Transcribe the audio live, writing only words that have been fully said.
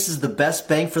This is the best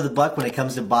bang for the buck when it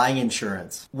comes to buying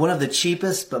insurance. One of the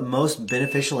cheapest but most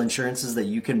beneficial insurances that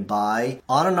you can buy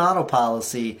on an auto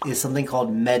policy is something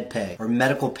called MedPay, or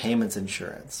medical payments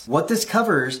insurance. What this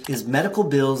covers is medical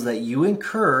bills that you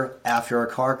incur after a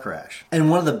car crash. And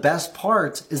one of the best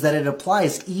parts is that it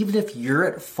applies even if you're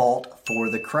at fault for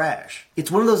the crash.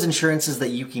 It's one of those insurances that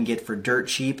you can get for dirt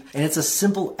cheap, and it's a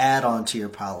simple add-on to your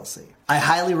policy. I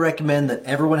highly recommend that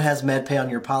everyone has MedPay on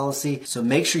your policy, so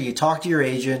make sure you talk to your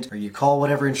agent or you call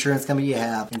whatever insurance company you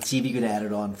have and see if you can add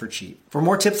it on for cheap. For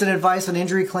more tips and advice on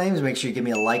injury claims, make sure you give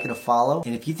me a like and a follow.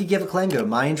 And if you think you have a claim, go to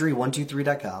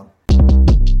myinjury123.com.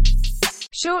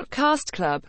 Shortcast Club.